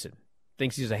Duke Hudson,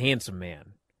 thinks he's a handsome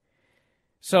man.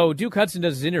 So Duke Hudson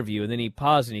does his interview, and then he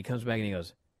pauses and he comes back and he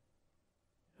goes,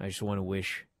 "I just want to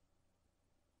wish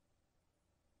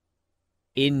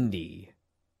Indy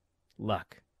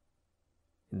luck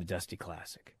in the Dusty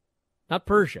Classic." Not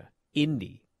Persia,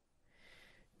 Indy.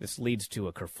 This leads to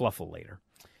a kerfluffle later.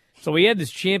 So we had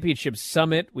this championship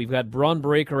summit. We've got Braun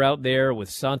Breaker out there with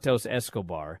Santos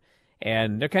Escobar,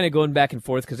 and they're kind of going back and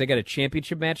forth because they got a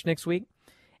championship match next week.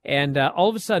 And all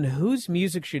of a sudden, whose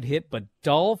music should hit but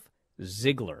Dolph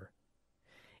Ziggler?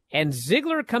 And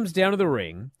Ziggler comes down to the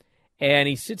ring, and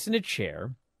he sits in a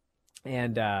chair,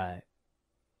 and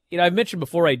I've mentioned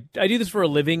before, I do this for a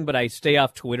living, but I stay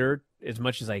off Twitter as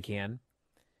much as I can.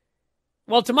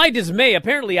 Well, to my dismay,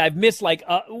 apparently I've missed like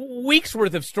a week's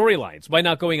worth of storylines by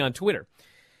not going on Twitter.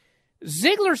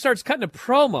 Ziggler starts cutting a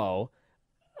promo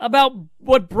about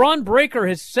what Braun Breaker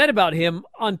has said about him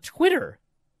on Twitter.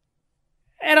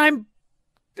 And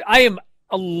I am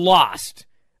lost.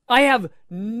 I have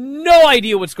no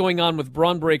idea what's going on with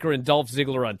Braun Breaker and Dolph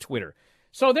Ziggler on Twitter.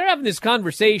 So they're having this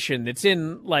conversation that's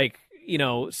in, like, you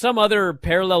know, some other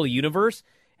parallel universe,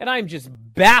 and I'm just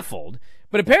baffled.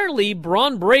 But apparently,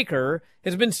 Braun Breaker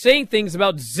has been saying things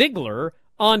about Ziggler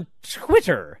on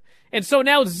Twitter. And so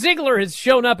now Ziggler has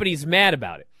shown up and he's mad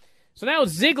about it. So now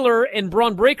Ziggler and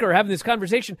Braun Breaker are having this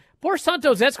conversation. Poor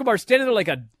Santos Escobar standing there like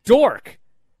a dork.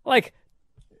 Like,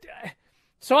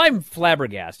 so I'm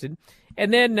flabbergasted.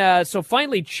 And then, so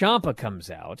finally Ciampa comes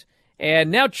out.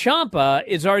 And now Ciampa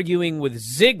is arguing with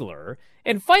Ziggler.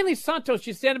 And finally Santos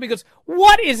just stands up and goes,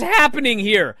 what is happening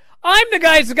here? I'm the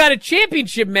guy who's got a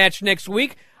championship match next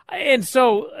week. And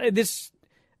so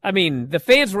the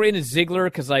fans were into Ziggler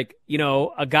because, like, you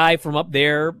know, a guy from up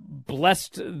there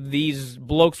blessed these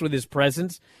blokes with his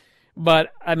presence.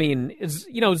 But, I mean,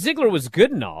 you know, Ziggler was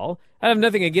good and all. I have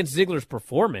nothing against Ziggler's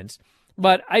performance.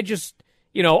 But I just,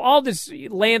 you know, all this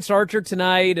Lance Archer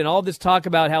tonight and all this talk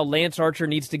about how Lance Archer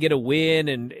needs to get a win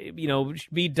and, you know,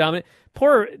 be dominant.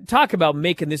 Talk about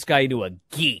making this guy into a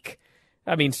geek.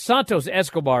 I mean, Santos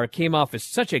Escobar came off as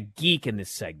such a geek in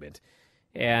this segment.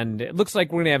 And it looks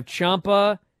like we're going to have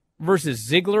Ciampa versus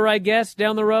Ziggler, I guess,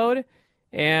 down the road.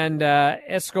 And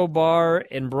Escobar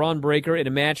and Braun Breaker in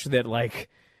a match that, like,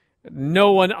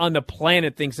 no one on the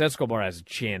planet thinks Escobar has a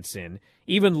chance in.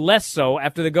 Even less so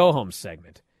after the go-home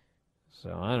segment.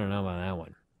 So I don't know about that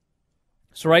one.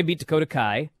 Sarai beat Dakota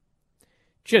Kai.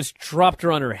 Just dropped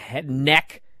her on her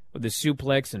neck with the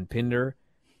suplex and pinned her.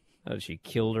 She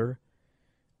killed her.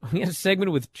 We had a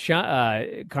segment with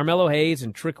Carmelo Hayes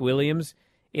and Trick Williams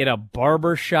in a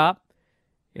barber shop,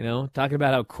 you know, talking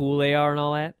about how cool they are and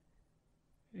all that.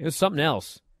 It was something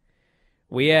else.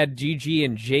 We had Gigi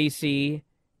and JC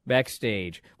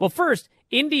backstage. Well, first,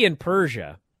 Indy and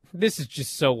Persia. This is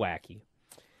just so wacky.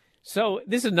 So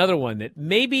this is another one that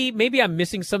maybe I'm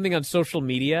missing something on social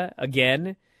media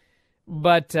again,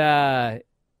 but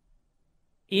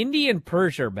Indy and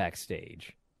Persia are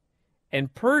backstage.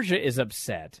 And Persia is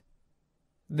upset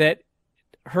that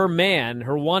her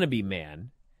wannabe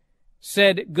man,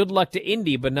 said good luck to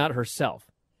Indy, but not herself.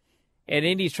 And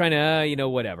Indy's trying to,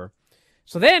 whatever.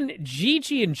 So then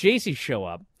Gigi and JC show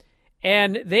up,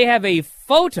 and they have a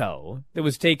photo that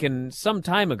was taken some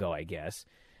time ago, I guess,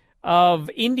 of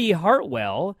Indy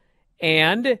Hartwell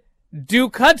and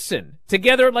Duke Hudson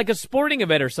together at like a sporting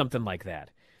event or something like that.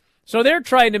 So they're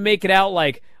trying to make it out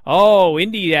like, oh,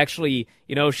 Indy actually,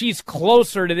 she's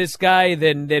closer to this guy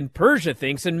than Persia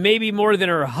thinks, and maybe more than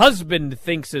her husband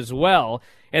thinks as well.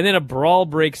 And then a brawl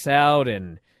breaks out,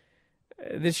 and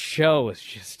this show is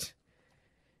just,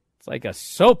 it's like a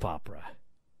soap opera.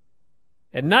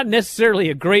 And not necessarily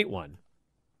a great one.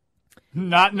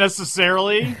 Not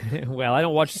necessarily? Well, I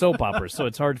don't watch soap operas, so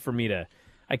it's hard for me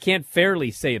I can't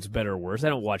fairly say it's better or worse. I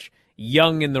don't watch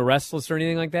Young and the Restless or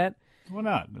anything like that. Why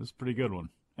not? It's a pretty good one.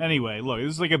 Anyway, look,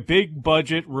 this is like a big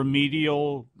budget,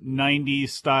 remedial, 90s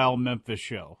style Memphis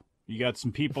show. You got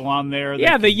some people on there.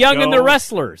 Yeah, the Young and the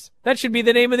Wrestlers. That should be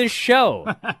the name of this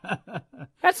show.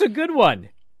 That's a good one.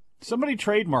 Somebody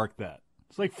trademarked that.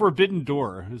 It's like Forbidden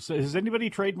Door. Has anybody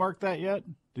trademarked that yet?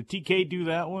 Did TK do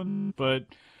that one? But,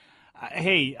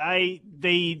 hey,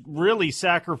 they really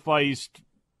sacrificed,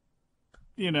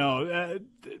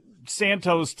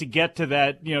 Santos to get to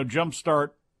that, jumpstart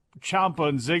Ciampa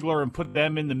and Ziggler and put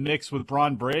them in the mix with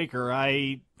Braun Breaker.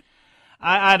 I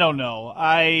don't know.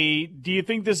 Do you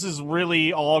think this is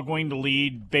really all going to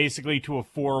lead basically to a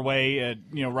four-way at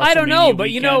WrestleMania I don't know, but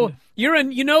weekend?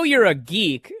 you're a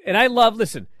geek, and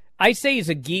listen. I say he's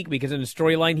a geek because in the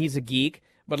storyline he's a geek,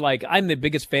 but like I'm the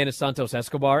biggest fan of Santos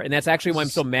Escobar, and that's actually why I'm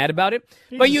so mad about it.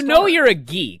 But you're a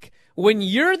geek when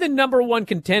you're the number one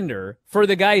contender for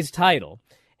the guy's title,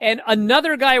 and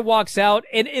another guy walks out,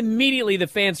 and immediately the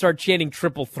fans start chanting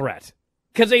triple threat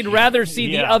because they'd rather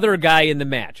see the other guy in the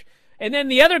match. And then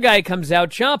the other guy comes out,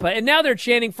 Ciampa, and now they're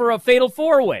chanting for a fatal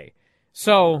four-way.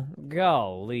 So,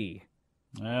 golly.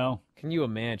 Well, can you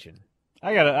imagine?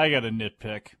 I got a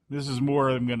nitpick. This is more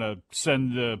I'm going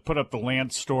to put up the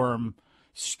Lance Storm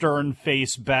stern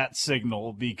face bat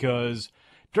signal because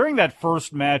during that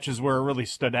first match is where it really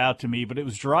stood out to me, but it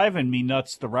was driving me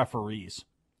nuts, the referees.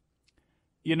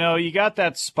 You got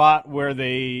that spot where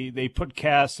they put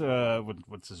Cass,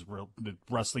 what's his real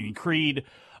wrestling, Creed,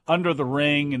 under the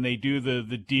ring, and they do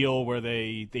the deal where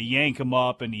they yank him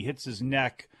up and he hits his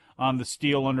neck on the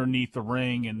steel underneath the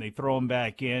ring, and they throw him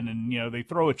back in, and they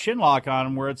throw a chin lock on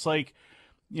him where it's like,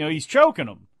 he's choking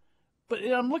him. But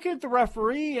I'm looking at the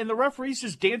referee, and the referee's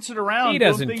just dancing around, he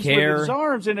doesn't doing things care with his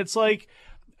arms, and it's like,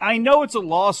 I know it's a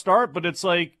lost art, but it's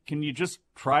like, can you just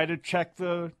try to check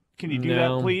the Can you do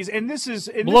that, please? And this is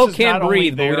Blow this is can't not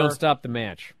breathe, only but we there. don't stop the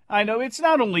match. I know it's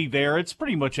not only there; it's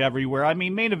pretty much everywhere. I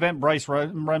mean, main event Bryce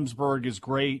Remsburg is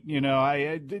great. You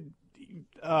know,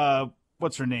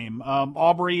 what's her name?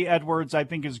 Aubrey Edwards, I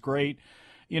think, is great.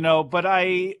 You know, but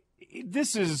I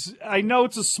know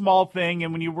it's a small thing,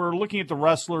 and when you were looking at the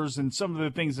wrestlers and some of the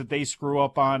things that they screw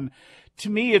up on, to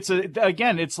me, it's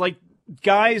like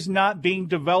guys not being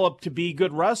developed to be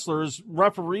good wrestlers.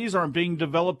 Referees aren't being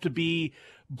developed to be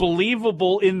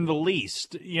believable in the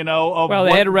least, you know.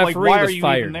 They had a referee why was are you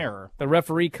fired. even there? The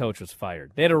referee coach was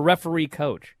fired. They had a referee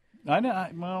coach. I know.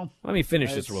 Well, let me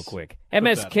finish this real quick.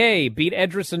 MSK beat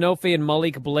Edris Enofe and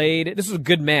Malik Blade. This was a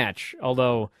good match,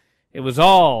 although it was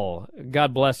all,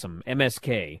 God bless them,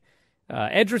 MSK.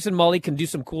 Edris and Malik can do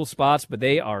some cool spots, but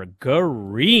they are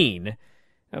green.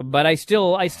 But I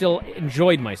still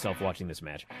enjoyed myself watching this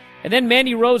match. And then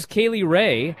Mandy Rose, Kaylee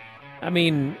Ray. I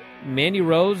mean, Mandy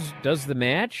Rose does the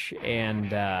match, and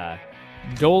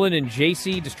Dolan and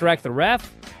JC distract the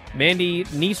ref. Mandy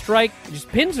knee strike, just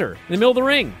pins her in the middle of the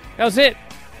ring. That was it.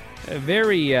 It was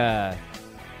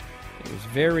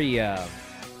very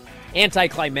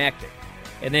anticlimactic.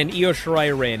 And then Io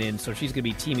Shirai ran in, so she's going to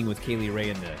be teaming with Kaylee Ray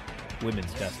in the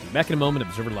women's Dusty. Back in a moment,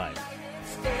 Observer Live.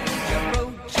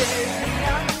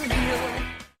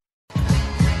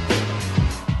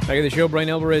 Back at the show, Brian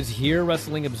Alvarez here,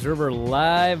 Wrestling Observer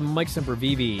Live. Mike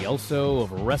Sempervive, also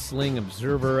of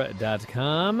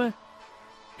WrestlingObserver.com.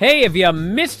 Hey, if you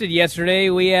missed it yesterday,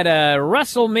 we had a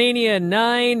WrestleMania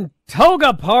 9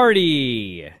 toga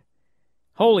party.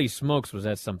 Holy smokes, was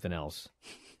that something else.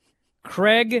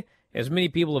 Craig, as many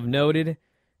people have noted,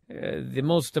 the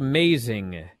most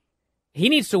amazing. He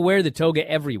needs to wear the toga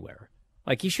everywhere.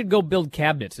 Like, he should go build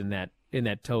cabinets in that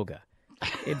toga.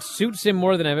 It suits him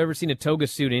more than I've ever seen a toga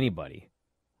suit anybody.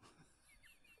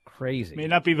 Crazy. May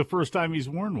not be the first time he's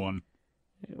worn one.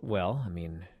 Well, I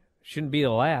mean, shouldn't be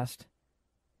the last.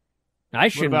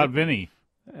 What about Vinny?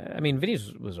 I mean,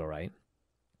 Vinny's was all right.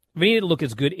 Vinny didn't look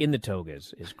as good in the toga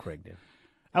as Craig did.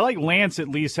 I like Lance at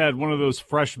least had one of those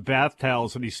fresh bath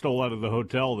towels that he stole out of the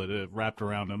hotel that wrapped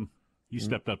around him. He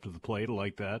stepped up to the plate. I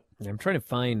like that. I'm trying to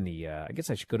find I guess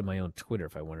I should go to my own Twitter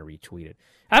if I want to retweet it.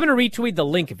 I'm going to retweet the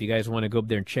link if you guys want to go up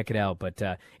there and check it out. But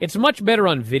it's much better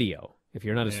on video if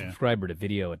you're not a subscriber to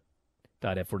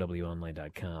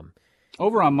video.f4wonline.com.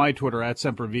 Over on my Twitter, at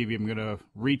SemperVivi, I'm going to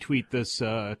retweet this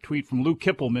tweet from Luke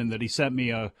Kippelman that he sent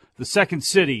me. The Second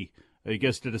City, I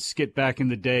guess, did a skit back in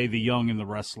the day, The Young and the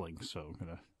Wrestling. So I'm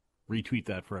going to retweet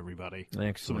that for everybody.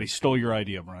 Excellent. Somebody stole your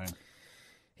idea, Brian.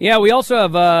 Yeah, we also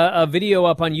have a video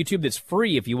up on YouTube that's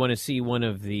free if you want to see one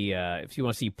of the if you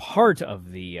want to see part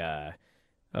of the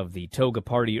toga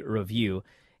party review.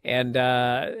 And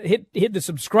hit the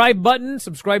subscribe button.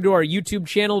 Subscribe to our YouTube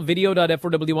channel,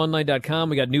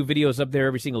 video.f4wonline.com. We got new videos up there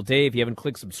every single day if you haven't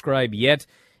clicked subscribe yet.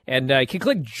 And you can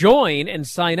click join and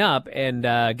sign up and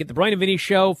get the Brian and Vinny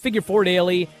Show, Figure 4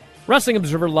 Daily, Wrestling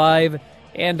Observer Live,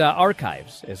 and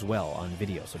archives as well on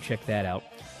video. So check that out.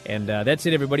 And that's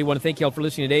it, everybody. I want to thank you all for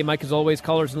listening today. Mike, as always,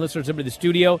 callers and listeners over to the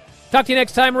studio. Talk to you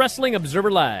next time, Wrestling Observer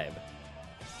Live.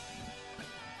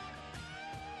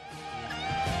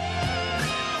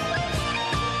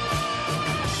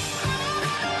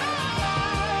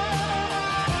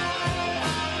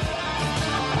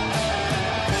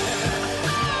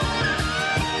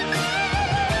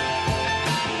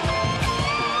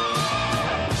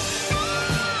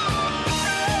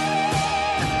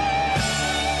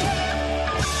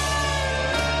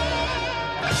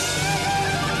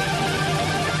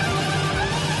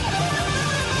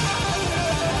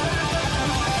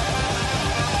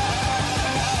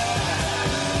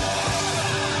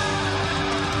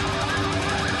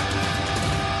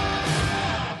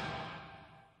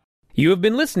 You have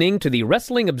been listening to the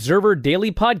Wrestling Observer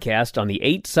Daily Podcast on the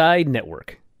 8 Side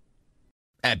Network.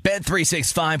 At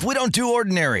Bet365, we don't do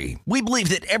ordinary. We believe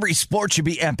that every sport should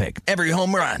be epic. Every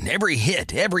home run, every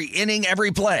hit, every inning, every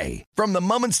play. From the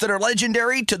moments that are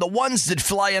legendary to the ones that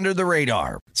fly under the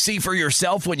radar. See for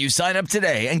yourself when you sign up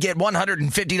today and get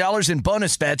 $150 in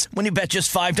bonus bets when you bet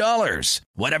just $5.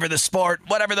 Whatever the sport,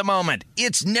 whatever the moment,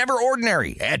 it's never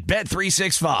ordinary at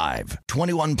Bet365.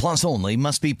 21 plus only.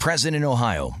 Must be present in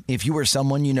Ohio. If you or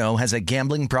someone you know has a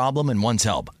gambling problem and wants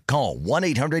help, call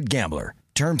 1-800-GAMBLER.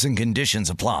 Terms and conditions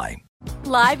apply.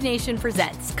 Live Nation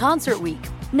presents Concert Week.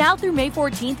 Now through May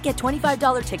 14th, get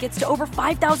 $25 tickets to over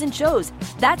 5,000 shows.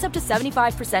 That's up to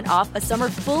 75% off a summer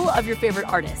full of your favorite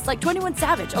artists like 21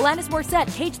 Savage, Alanis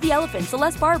Morissette, Cage the Elephant,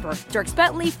 Celeste Barber, Dierks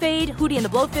Bentley, Fade, Hootie and the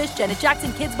Blowfish, Janet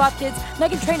Jackson, Kids Bop Kids,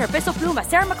 Meghan Trainor, Bissell Pluma,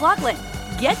 Sarah McLachlan.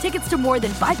 Get tickets to more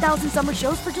than 5,000 summer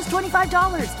shows for just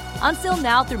 $25. Until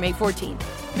now through May 14th.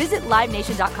 Visit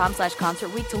LiveNation.com/Concert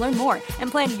Week to learn more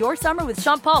and plan your summer with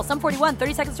Sean Paul, Sum 41,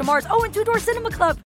 30 Seconds to Mars, and Two Door Cinema Club.